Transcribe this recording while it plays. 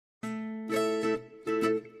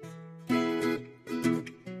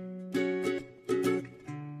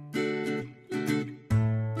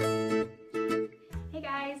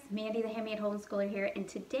Handmade Homeschooler here, and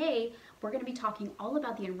today we're going to be talking all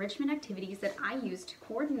about the enrichment activities that I use to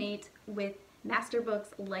coordinate with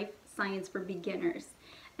Masterbook's Life Science for Beginners.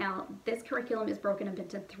 Now, this curriculum is broken up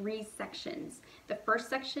into 3 sections. The first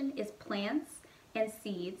section is plants and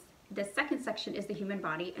seeds, the second section is the human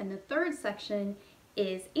body, and the third section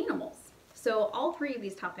is animals. So all 3 of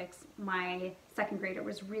these topics my second grader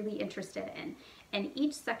was really interested in, and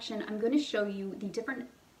each section I'm going to show you the different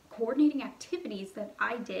coordinating activities that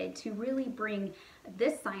I did to really bring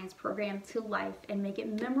this science program to life and make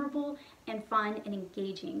it memorable and fun and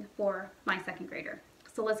engaging for my second grader.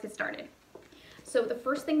 So let's get started. So the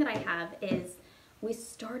first thing that I have is we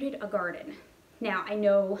started a garden. Now I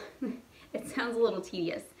know it sounds a little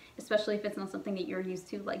tedious, especially if it's not something that you're used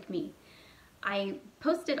to like me. I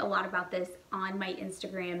posted a lot about this on my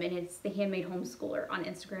Instagram, and it's the Handmade Homeschooler on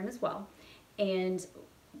Instagram as well. And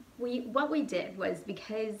what we did was,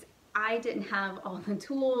 because I didn't have all the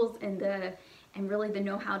tools and really the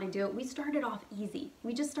know-how to do it, we started off easy.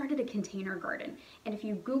 We just started a container garden. And if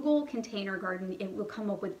you Google container garden, it will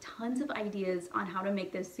come up with tons of ideas on how to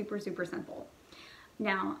make this super, super simple.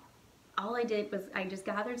 Now, all I did was I just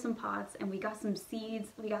gathered some pots, and we got some seeds.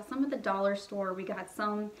 We got some at the dollar store. We got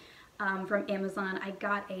some from Amazon. I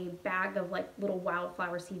got a bag of like little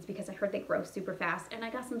wildflower seeds because I heard they grow super fast, and I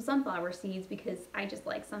got some sunflower seeds because I just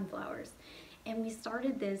like sunflowers. And we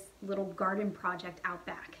started this little garden project out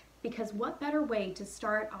back, because what better way to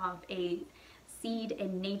start off a seed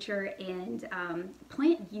and nature and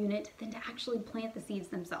plant unit than to actually plant the seeds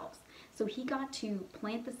themselves. So he got to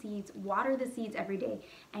plant the seeds, water the seeds every day,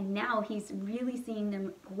 and now he's really seeing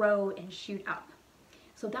them grow and shoot up.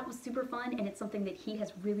 So that was super fun, and it's something that he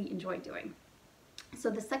has really enjoyed doing.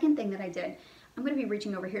 So the second thing that I did, I'm going to be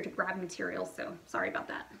reaching over here to grab materials, so sorry about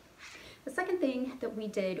that. The second thing that we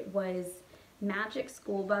did was Magic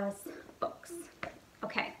School Bus books.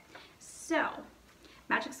 Okay, so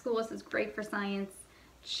Magic School Bus is great for science.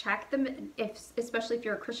 Check them, especially if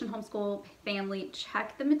you're a Christian homeschool family,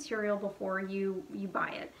 check the material before you buy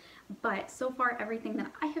it. But so far, everything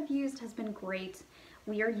that I have used has been great.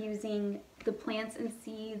 We are using the plants and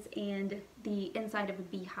seeds and the inside of a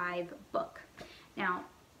beehive book. Now,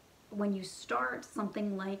 when you start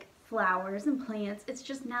something like flowers and plants, it's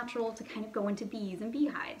just natural to kind of go into bees and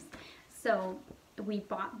beehives. So we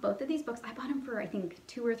bought both of these books. I bought them for I think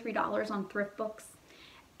 $2 or $3 on thrift books.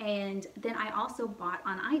 And then I also bought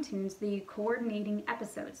on iTunes the coordinating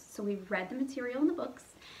episodes. So we read the material in the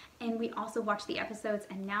books, and we also watched the episodes,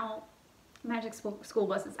 and now Magic School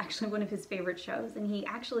Bus is actually one of his favorite shows, and he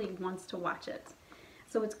actually wants to watch it.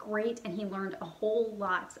 So it's great, and he learned a whole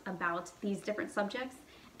lot about these different subjects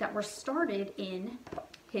that were started in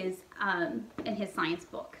his science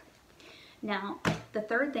book. Now, the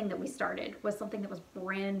third thing that we started was something that was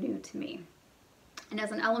brand new to me. And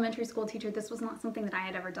as an elementary school teacher, this was not something that I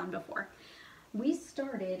had ever done before. We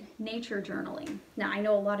started nature journaling. Now, I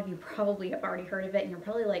know a lot of you probably have already heard of it, and you're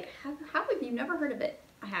probably like, how have you never heard of it?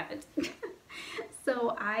 I haven't.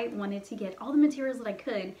 So I wanted to get all the materials that I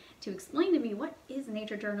could to explain to me, what is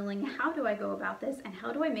nature journaling, how do I go about this, and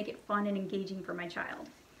how do I make it fun and engaging for my child?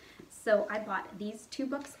 So I bought these 2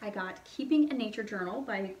 books. I got Keeping a Nature Journal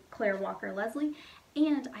by Claire Walker Leslie,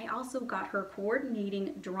 and I also got her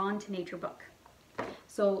Coordinating Drawn to Nature book.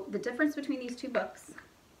 So the difference between these 2 books,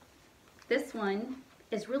 this one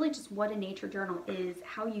is really just what a nature journal is,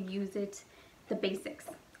 how you use it, the basics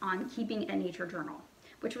on keeping a nature journal,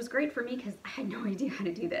 which was great for me because I had no idea how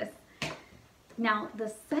to do this. Now,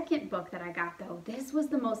 the second book that I got, though, this was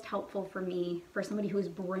the most helpful for me, for somebody who is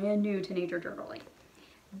brand new to nature journaling.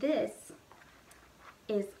 This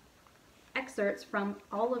is excerpts from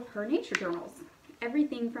all of her nature journals,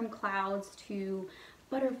 everything from clouds to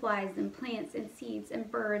butterflies and plants and seeds and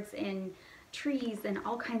birds and trees and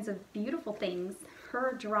all kinds of beautiful things.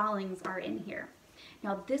 Her drawings are in here.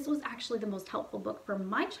 Now, this was actually the most helpful book for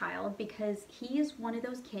my child because he is one of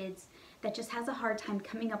those kids that just has a hard time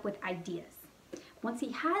coming up with ideas. Once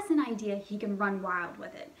he has an idea, he can run wild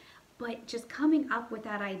with it. But just coming up with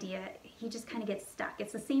that idea, he just kind of gets stuck.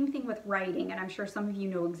 It's the same thing with writing, and I'm sure some of you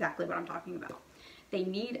know exactly what I'm talking about. They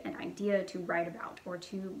need an idea to write about or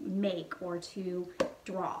to make or to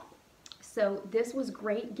draw. So this was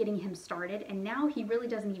great getting him started, and now he really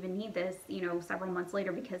doesn't even need this, you know, several months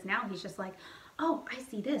later, because now he's just like, oh, I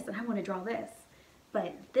see this and I want to draw this.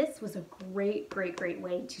 But this was a great, great, great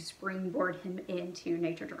way to springboard him into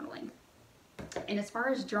nature journaling. And as far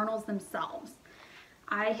as journals themselves,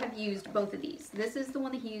 I have used both of these. This is the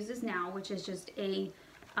one that he uses now, which is just a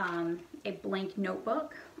blank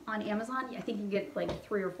notebook on Amazon. I think you can get like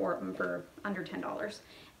 3 or 4 of them for under $10.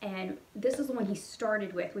 And this is the one he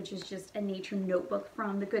started with, which is just a nature notebook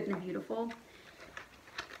from The Good and the Beautiful.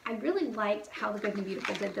 I really liked how The Good and the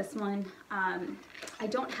Beautiful did this one. I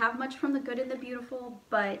don't have much from The Good and the Beautiful,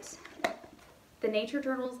 but the nature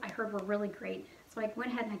journals I heard were really great. So I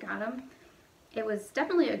went ahead and I got them. It was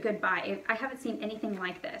definitely a good buy. I haven't seen anything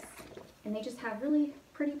like this. And they just have really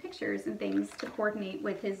pretty pictures and things to coordinate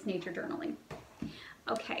with his nature journaling.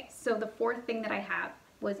 Okay, so the fourth thing that I have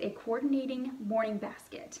was a coordinating morning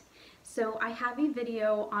basket. So I have a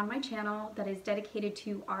video on my channel that is dedicated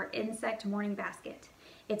to our insect morning basket.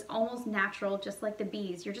 It's almost natural, just like the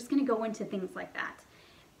bees. You're just gonna go into things like that.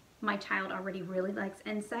 My child already really likes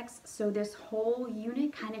insects, so this whole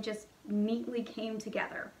unit kind of just neatly came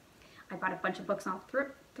together. I bought a bunch of books off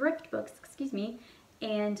thrift books, excuse me,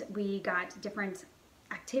 and we got different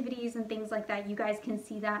activities and things like that. You guys can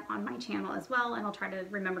see that on my channel as well, and I'll try to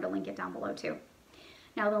remember to link it down below too.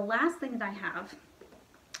 Now the last thing that I have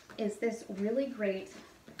is this really great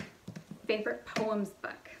favorite poems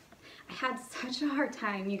book. I had such a hard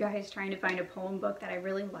time, you guys, trying to find a poem book that I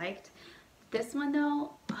really liked. This one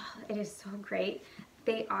though, oh, it is so great.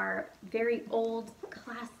 They are very old,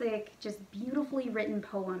 classic, just beautifully written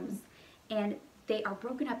poems, and they are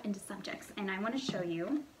broken up into subjects. And I want to show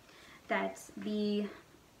you that the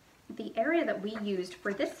area that we used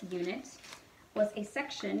for this unit was a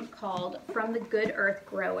section called From the Good Earth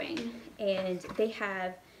Growing. And they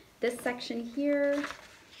have this section here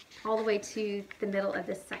all the way to the middle of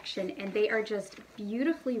this section, and they are just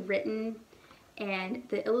beautifully written, and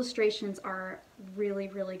the illustrations are really,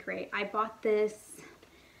 really great. I bought this,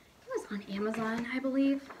 it was on Amazon, I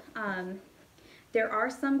believe. There are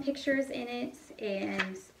some pictures in it,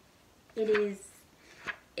 and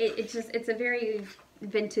it's a very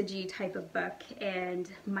vintagey type of book, and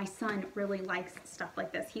my son really likes stuff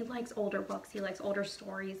like this. He likes older books, he likes older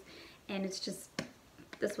stories, and it's just,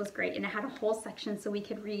 this was great. And it had a whole section so we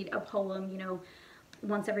could read a poem, you know,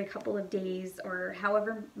 once every couple of days, or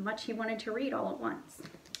however much he wanted to read all at once.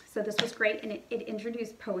 So this was great, and it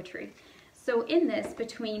introduced poetry. So in this,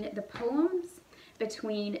 between the poems,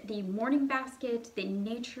 between the morning basket, the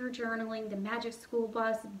nature journaling, the magic school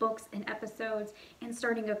bus, books and episodes, and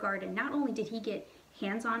starting a garden, not only did he get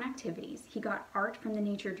hands-on activities, he got art from the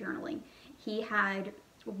nature journaling. He had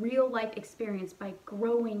real life experience by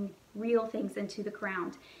growing real things into the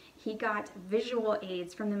ground. He got visual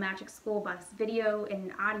aids from the magic school bus, video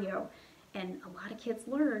and audio, and a lot of kids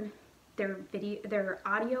learn. They're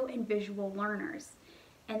audio and visual learners.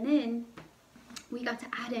 And then we got to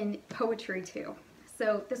add in poetry too.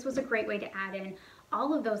 So this was a great way to add in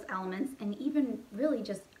all of those elements, and even really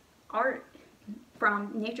just art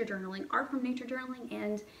from nature journaling,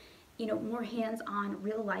 and, you know, more hands-on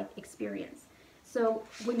real life experience. So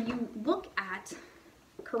when you look at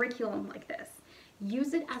curriculum like this,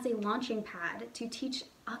 use it as a launching pad to teach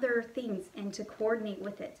other things and to coordinate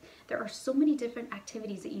with it. There are so many different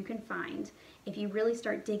activities that you can find if you really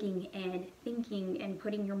start digging and thinking and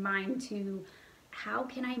putting your mind to, how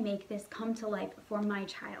can I make this come to life for my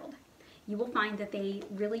child? You will find that they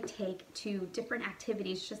really take to different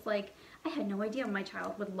activities, just like I had no idea my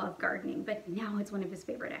child would love gardening, but now it's one of his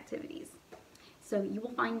favorite activities. So you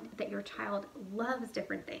will find that your child loves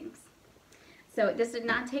different things. So this did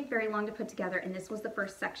not take very long to put together, and this was the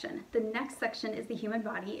first section. The next section is the human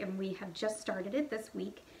body, and we have just started it this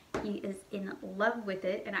week. He is in love with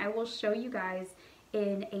it, and I will show you guys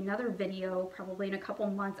in another video, probably in a couple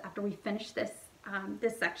months after we finish this,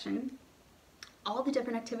 this section, all the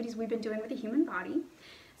different activities we've been doing with the human body.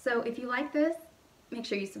 So if you like this, make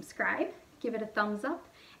sure you subscribe, give it a thumbs up,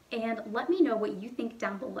 and let me know what you think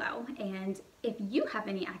down below, and if you have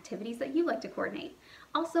any activities that you like to coordinate.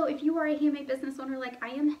 Also, if you are a handmade business owner like I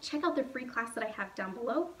am, check out the free class that I have down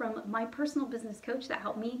below from my personal business coach that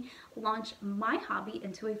helped me launch my hobby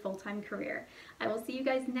into a full-time career. I will see you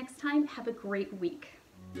guys next time. Have a great week.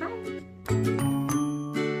 Bye.